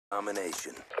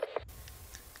Domination.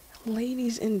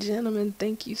 Ladies and gentlemen,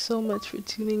 thank you so much for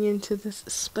tuning in to this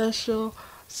special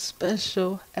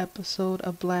episode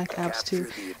of Black Ops 2.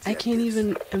 I can't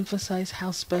even emphasize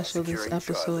how special this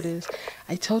episode is.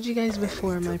 I told you guys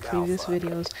before in my previous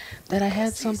videos that I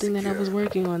had something that I was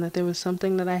working on, that there was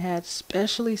something that I had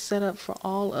specially set up for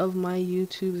all of my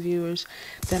YouTube viewers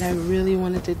that I really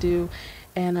wanted to do.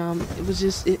 And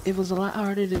it was a lot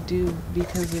harder to do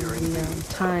because of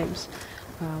the times.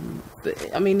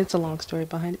 But, I mean, it's a long story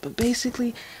behind it, but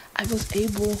basically I was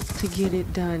able to get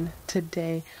it done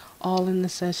today, all in the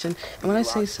session. And when I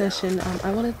say session,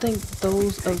 I want to thank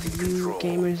those of you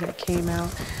gamers that came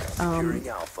out.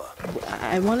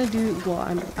 I want to do, well,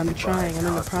 I'm in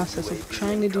the process of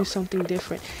trying to do something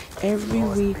different. Every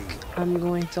week I'm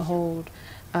going to hold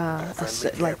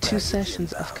like 2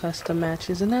 sessions of custom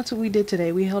matches, and that's what we did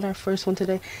today. We held our first one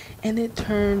today, and it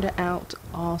turned out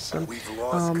awesome.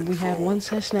 We had one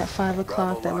session at 5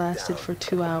 o'clock that lasted for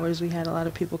 2 hours. We had a lot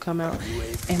of people come out,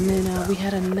 and then we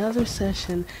had another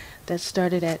session that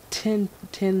started at 10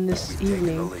 this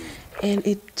evening, and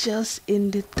it just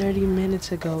ended 30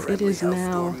 minutes ago. It is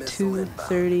now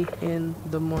 2:30 in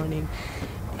the morning.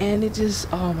 And it just,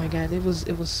 oh my god, it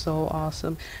was so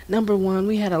awesome. Number one,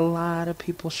 we had a lot of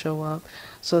people show up,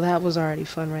 so that was already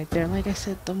fun right there. Like I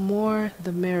said, the more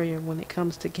the merrier when it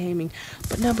comes to gaming.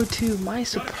 But number two, my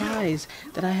surprise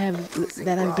that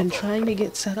I've been trying to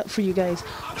get set up for you guys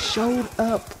showed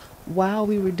up while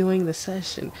we were doing the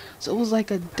session. So it was like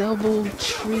a double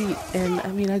treat, and I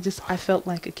mean, I felt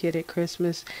like a kid at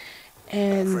Christmas.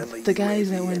 And the guys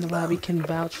that were in the lobby can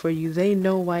vouch for you. They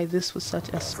know why this was such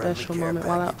a special moment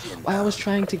while I was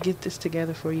trying to get this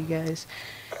together for you guys.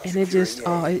 And it just,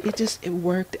 it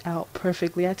worked out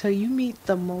perfectly. I tell you, you meet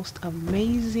the most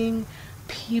amazing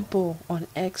people on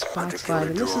Xbox Live,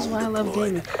 and this is why I love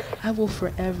gaming. I will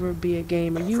forever be a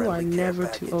gamer. You are never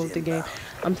too old to game.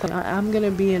 I'm telling you, I'm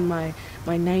gonna be in my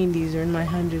 90s or in my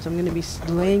hundreds. I'm gonna be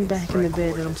laying back in the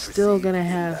bed, and I'm still gonna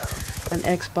have an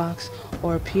Xbox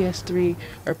or a PS3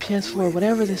 or PS4,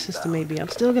 whatever the system may be. I'm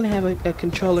still gonna have a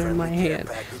controller in my hand.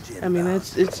 I mean,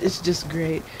 it's just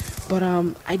great. But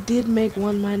I did make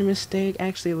one minor mistake.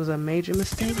 Actually, it was a major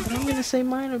mistake, but I'm gonna say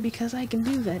minor because I can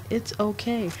do that. It's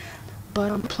okay.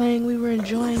 But playing, we were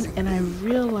enjoying, and I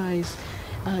realized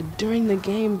during the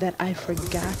game that I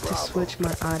forgot to switch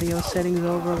my audio settings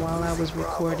over while I was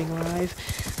recording live.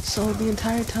 So the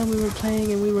entire time we were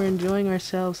playing and we were enjoying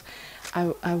ourselves,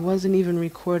 I wasn't even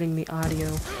recording the audio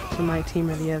for my team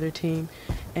or the other team.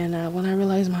 And when I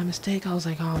realized my mistake, I was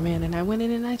like, oh man, and I went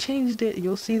in and I changed it.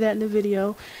 You'll see that in the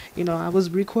video. You know, I was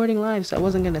recording live, so I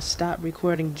wasn't going to stop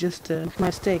recording just to my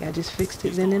mistake. I just fixed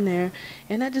it then and there.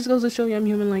 And that just goes to show you I'm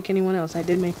human like anyone else. I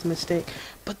did make the mistake.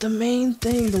 But the main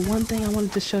thing, the one thing I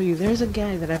wanted to show you, there's a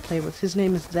guy that I play with. His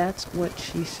name is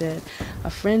ThatsWatSheSeyed. A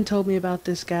friend told me about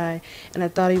this guy, and I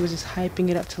thought he was just hyping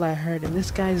it up till I heard him.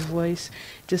 This guy's voice,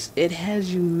 just, it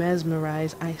has you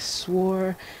mesmerized. I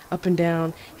swore up and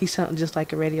down he sounded just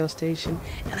like a radio station.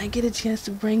 And I get a chance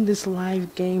to bring this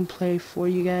live gameplay for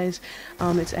you guys.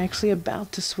 It's actually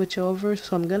about to switch over,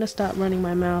 so I'm gonna stop running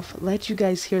my mouth, let you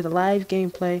guys hear the live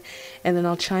gameplay, and then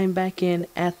I'll chime back in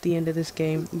at the end of this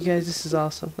game. You guys, this is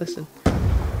awesome. Listen.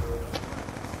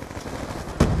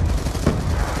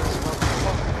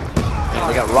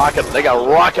 They got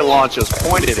rocket launchers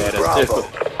pointed at us too. You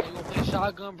wanna play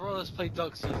shotgun, bro? Let's play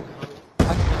duck season, bro.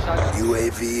 I can play shotgun.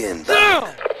 UAV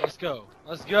inbound. Let's go.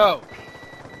 Let's go.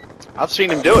 I've seen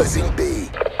him do it. B.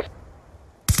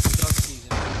 Duck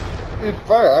season. In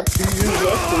fact, he used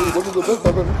that to one of the best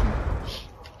I've ever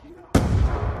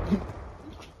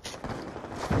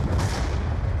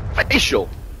seen. Facial.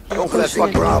 Going for that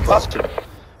fucking custom.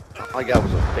 All I got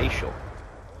was a facial.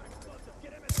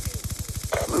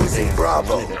 Losing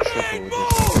Bravo.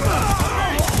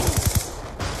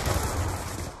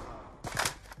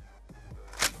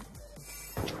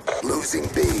 Losing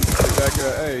B. Back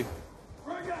at A.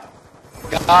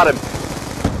 Got him.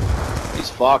 He's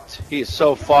fucked. He is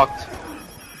so fucked.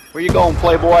 Where you going,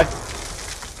 Playboy?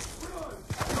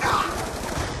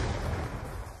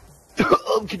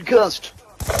 I'm concussed.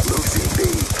 Losing B.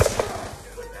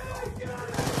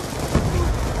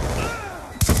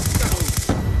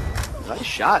 Nice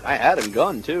shot. I had him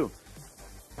gun too.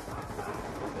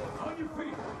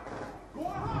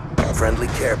 Friendly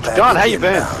care package. John, how you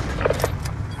been?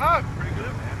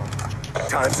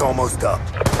 Time's almost up.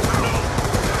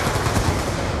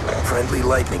 Friendly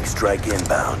lightning strike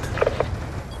inbound.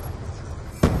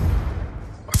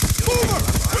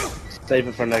 Save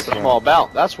it for next That's what I'm all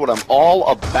about. That's what I'm all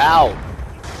about.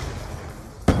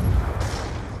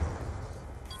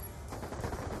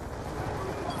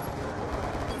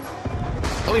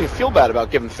 don't even feel bad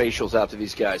about giving facials out to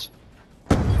these guys.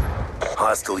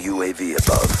 Hostile UAV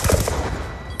above.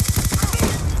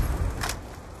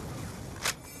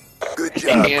 Good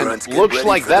job, And Grunts. Get looks ready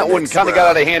like for that the one next kind of got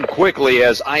round. out of hand quickly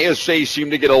as ISA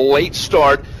seemed to get a late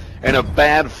start and a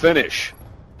bad finish.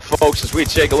 Folks, as we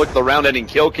take a look at the round-ending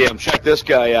kill cam, check this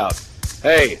guy out.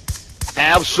 Hey,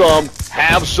 have some,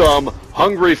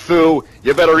 hungry foo,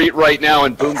 you better eat right now,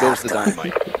 and boom goes the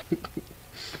dynamite.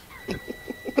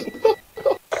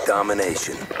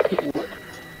 Domination.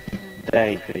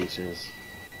 Dang faces.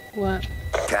 What?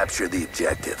 Capture the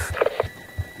objective.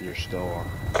 Your star.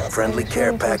 Friendly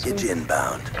care package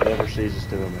inbound. Never ceases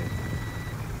to amaze.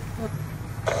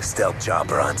 Stealth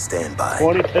chopper on standby.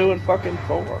 22 and fucking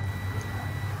 4.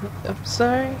 I'm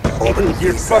sorry? Orbital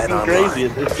You're VSAT fucking online. crazy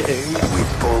at this game. We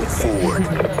pulled forward.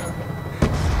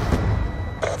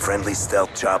 Friendly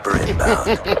stealth chopper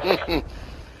inbound.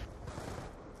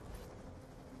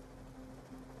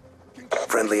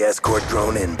 Friendly escort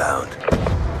drone inbound.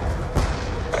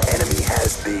 Enemy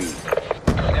has B.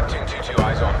 Neptune 2-2,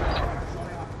 eyes on.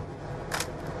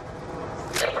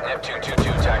 Neptune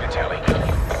 2-2, tag and tally.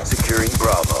 Securing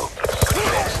Bravo.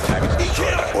 Next, tag is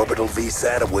destroyed. Orbital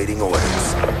VSAT awaiting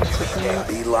orders.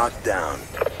 B locked down.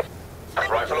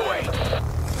 Rifle away.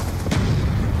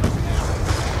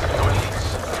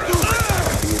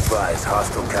 Be advised,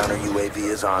 hostile counter UAV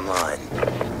is online.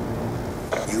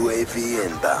 UAV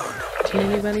inbound. Can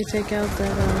anybody take out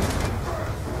that,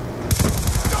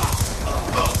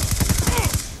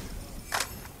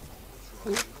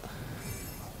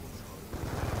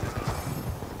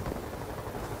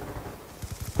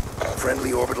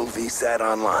 Friendly orbital VSAT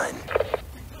online.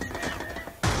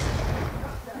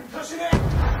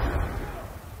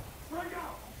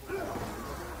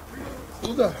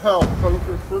 Who the hell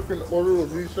posted freaking order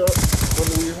of reset when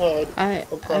we had I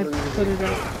put it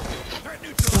up.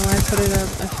 No, I put it up.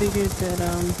 I figured that,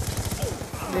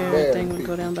 their Man, thing would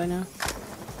go down by now.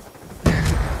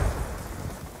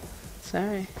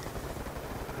 Sorry.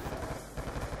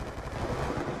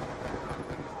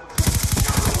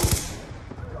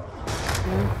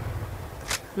 Yeah.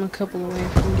 I'm a couple away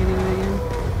from getting it again.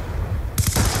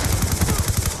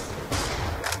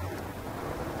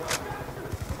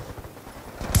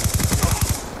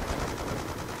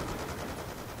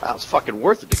 Wow, it's fucking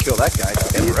worth it to kill that guy.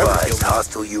 Be Never ever advised, killed him.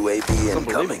 hostile UAV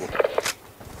incoming. People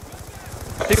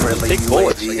just Friendly take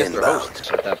bullets UAV against their inbound.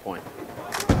 hosts at that point.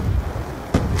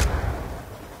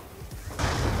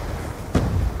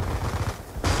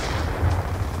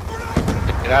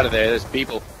 Get out of there. There's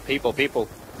people.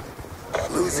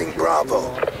 Losing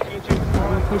Bravo.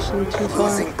 I'm pushing too far.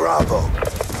 Losing Bravo.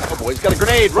 Oh boy, he's got a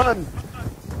grenade. Run!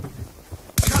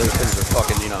 Those things are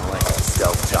fucking, you know, like...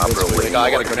 Stealth chopper awaiting I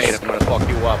got a orders. grenade. I'm gonna fuck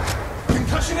you up.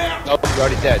 Nope, you're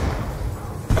already dead.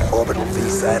 Orbital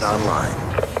VSAT online.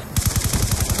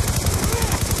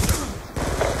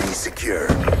 Be secure.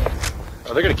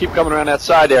 Oh, they're gonna keep coming around that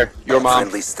side there. Your mom.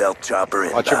 Friendly stealth chopper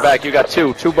inbound. Watch your back. You got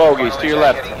two bogeys to your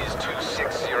left. Heading is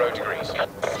 260 degrees.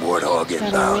 Warthog That'll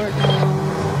inbound. work now.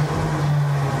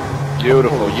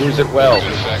 Beautiful. Use it well.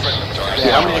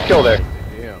 Yeah, how many did you kill there?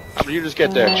 How did you just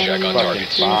get there? Fucking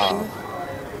bomb.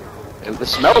 It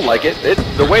smelled like it.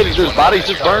 The way that his body's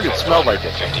just burned, it smelled like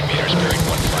it. 50 meters, bearing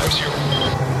 150.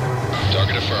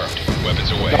 Target affirmed.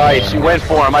 Weapons away. Nice, you went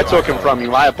for him. I took him from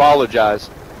you. I apologize.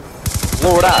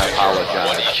 Lord, I One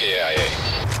apologize. EKIA.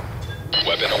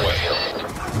 Weapon away.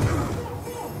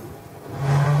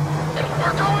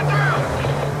 We're going down.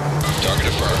 Target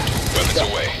affirmed. Weapons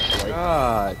away.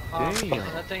 God damn.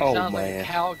 That thing Oh, sounds like a man.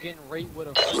 cow getting raped with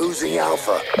a... Losing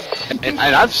Alpha. And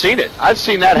I've seen it. I've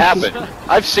seen that happen.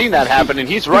 I've seen that happen, and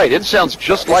he's right. It sounds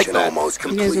just like Mission that. almost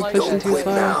You guys complete. are pushing Don't too quit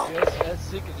far. now. That's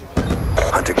sick of you.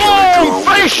 Hunter killer Oh,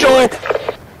 drone facial!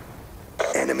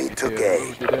 deployed. Enemy took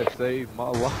A. That saved my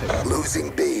life. Losing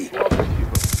B.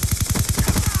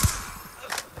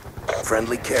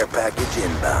 Friendly care package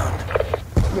inbound.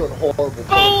 You're doing horrible.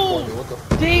 Boom! What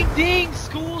the Ding ding!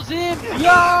 School's in!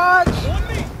 Biatch!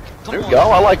 There you go.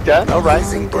 I like that. All right.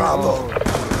 Losing Bravo.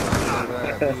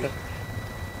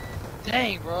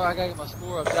 Dang, bro, I gotta get my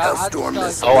score up. Hellstorm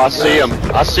missile. Oh, I see him.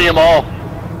 I see them all.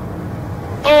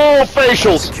 Oh,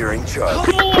 facials. Securing Charlie.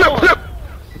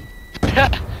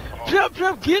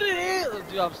 Get it in!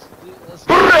 Dude, let's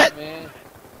go, man.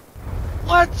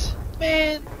 What?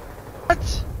 Man?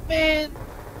 What? Man?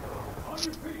 There's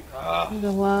a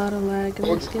lot of lag in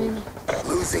this game.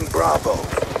 Losing Bravo.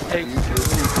 Hey, dude,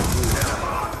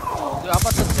 I'm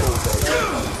about to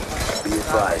Be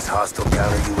advised, hostile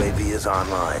counter UAV is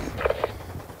online.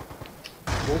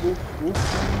 Ooh,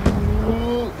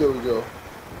 there we go.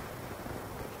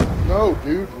 No,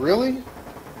 dude, really?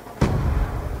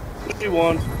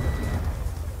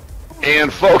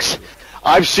 And folks,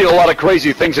 I've seen a lot of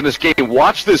crazy things in this game.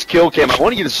 Watch this kill cam. I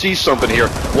want you to see something here.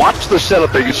 Watch the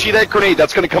setup there. You see that grenade?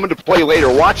 That's going to come into play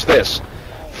later. Watch this.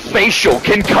 Facial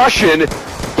concussion.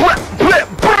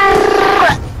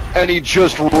 And he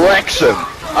just wrecks him.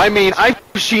 I mean, I've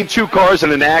seen 2 cars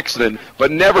in an accident,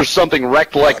 but never something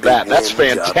wrecked like that. That's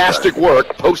fantastic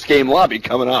work. Post-game lobby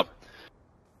coming up.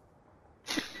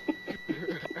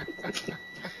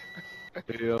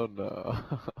 Hell no.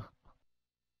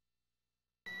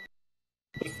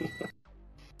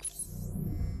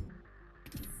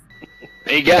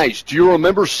 Hey guys, do you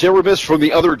remember Cerebus from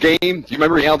the other game? Do you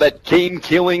remember how that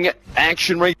game-killing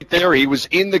action right there? He was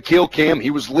in the kill cam.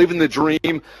 He was living the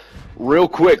dream. Real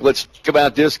quick, let's talk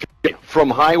about this guy. From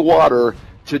high water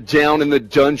to down in the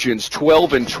dungeons,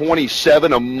 12 and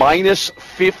 27, a minus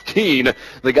 15.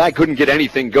 The guy couldn't get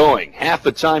anything going. Half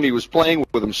the time he was playing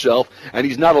with himself, and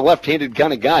he's not a left-handed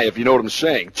kind of guy, if you know what I'm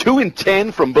saying. 2 and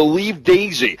 10 from Believe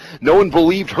Daisy. No one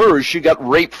believed her. She got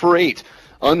raped for 8.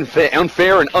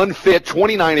 Unfair and unfit,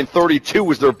 29 and 32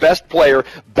 was their best player.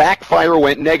 Backfire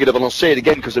went negative, and I'll say it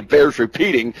again because it bears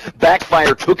repeating.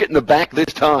 Backfire took it in the back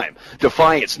this time.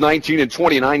 Defiance, 19 and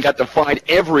 29, got defied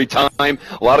every time. A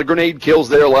lot of grenade kills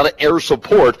there, a lot of air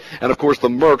support, and of course the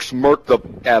Mercs murked the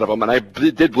out of them. And I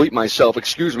did bleep myself.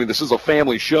 Excuse me, this is a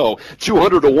family show.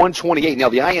 200 to 128. Now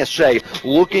the ISA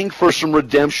looking for some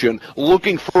redemption,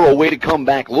 looking for a way to come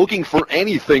back, looking for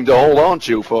anything to hold on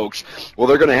to, folks. Well,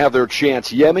 they're going to have their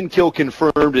chance. Yemen kill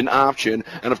confirmed an option,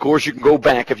 and of course you can go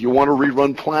back if you want to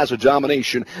rerun Plaza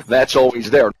Domination. That's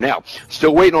always there. Now,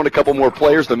 still waiting on a couple more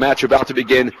players. The match about to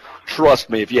begin. Trust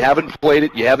me, if you haven't played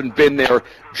it, you haven't been there,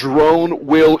 Drone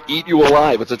will eat you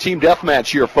alive. It's a team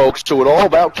deathmatch here, folks, so it's all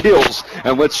about kills,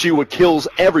 and let's see what kills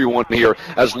everyone here.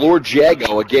 As Lord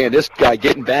Jago, again, this guy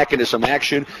getting back into some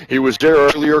action. He was there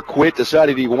earlier, quit,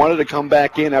 decided he wanted to come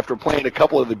back in after playing a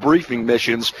couple of the briefing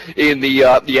missions in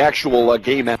the actual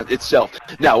game itself.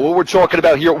 Now, what we're talking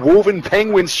about here, Woven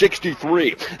Penguin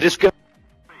 63. This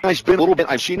guy's been a little bit,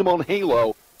 I've seen him on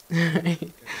Halo.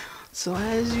 So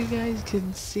as you guys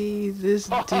can see, this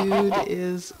dude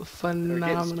is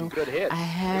phenomenal. I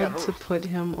had to put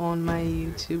him on my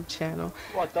YouTube channel.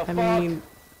 I mean,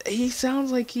 he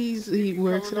sounds like he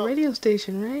works at a radio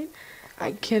station, right?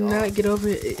 I cannot get over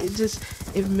it.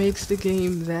 It makes the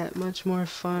game that much more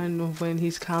fun when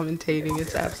he's commentating.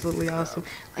 It's absolutely awesome.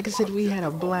 Like I said, we had a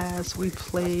blast. We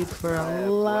played for a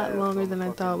lot longer than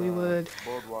I thought we would,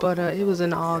 but it was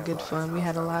an all good fun. We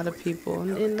had a lot of people,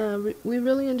 and we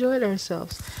really enjoyed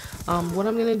ourselves. What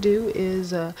I'm gonna do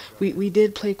is we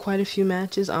did play quite a few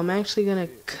matches. I'm actually gonna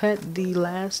cut the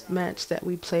last match that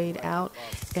we played out,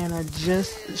 and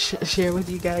just share with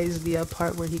you guys the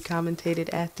part where he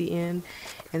commentated at the end.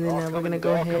 And then we're going to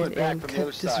go ahead and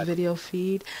cut this video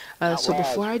feed. So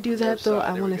before I do that, though,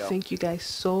 I want to thank you guys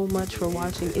so much for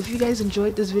watching. If you guys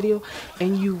enjoyed this video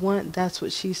and you want That's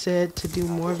What She Said to do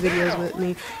more videos with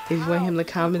me, if you want him to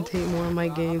commentate more of my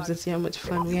games and see how much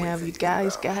fun we have, you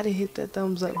guys got to hit that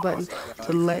thumbs up button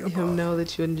to let him know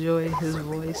that you enjoy his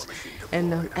voice.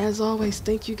 And as always,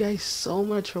 thank you guys so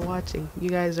much for watching. You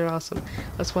guys are awesome.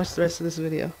 Let's watch the rest of this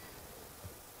video.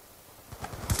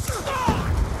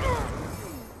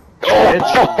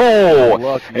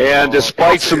 Oh, and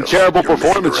despite some terrible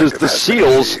performances, the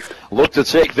Seals look to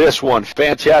take this one.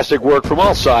 Fantastic work from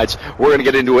all sides. We're going to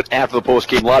get into it after the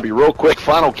post-game lobby. Real quick,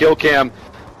 final kill cam.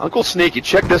 Uncle Sneaky,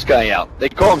 check this guy out. They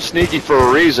call him Sneaky for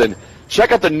a reason.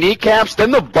 Check out the kneecaps,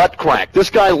 then the butt crack. This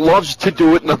guy loves to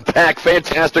do it in the back.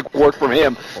 Fantastic work from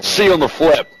him. Seal the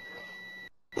flip.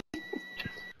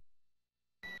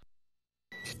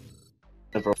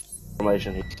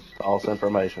 Information. False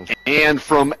information. And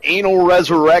from anal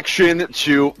resurrection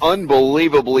to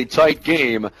unbelievably tight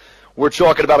game, we're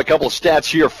talking about a couple of stats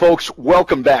here. Folks,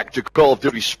 welcome back to Call of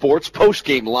Duty Sports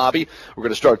post-game lobby. We're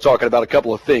going to start talking about a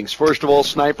couple of things. First of all,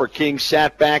 Sniper King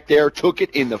sat back there, took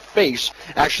it in the face,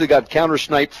 actually got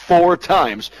counter-sniped 4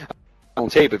 times. On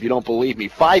tape, if you don't believe me.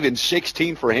 5 and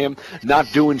 16 for him,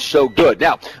 not doing so good.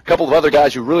 Now, a couple of other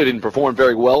guys who really didn't perform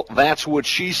very well. That's what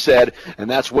she said, and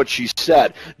that's what she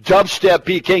said. Dubstep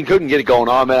P. King couldn't get it going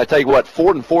on, man. I tell you what,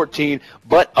 4 and 14,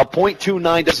 but a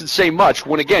 .29 doesn't say much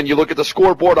when, again, you look at the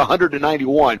scoreboard,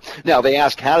 191. Now, they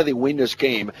ask, how do they win this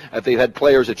game if they've had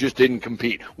players that just didn't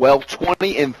compete? Well,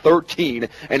 20 and 13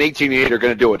 and 18 and 8 are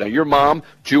going to do it. Now, your mom,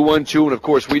 212, and, of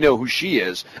course, we know who she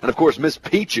is. And, of course, Miss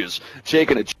Peaches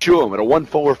taking it to him at a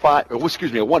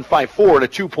 1.54 and a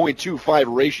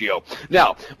 2.25 ratio.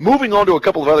 Now, moving on to a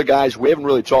couple of other guys we haven't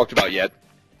really talked about yet.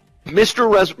 Mr.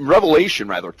 Revelation,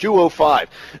 205.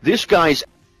 This guy's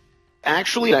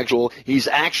actually sexual. He's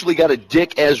actually got a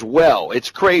dick as well.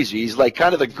 It's crazy. He's like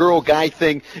kind of the girl guy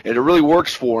thing, and it really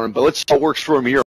works for him. But let's see how it works for him here.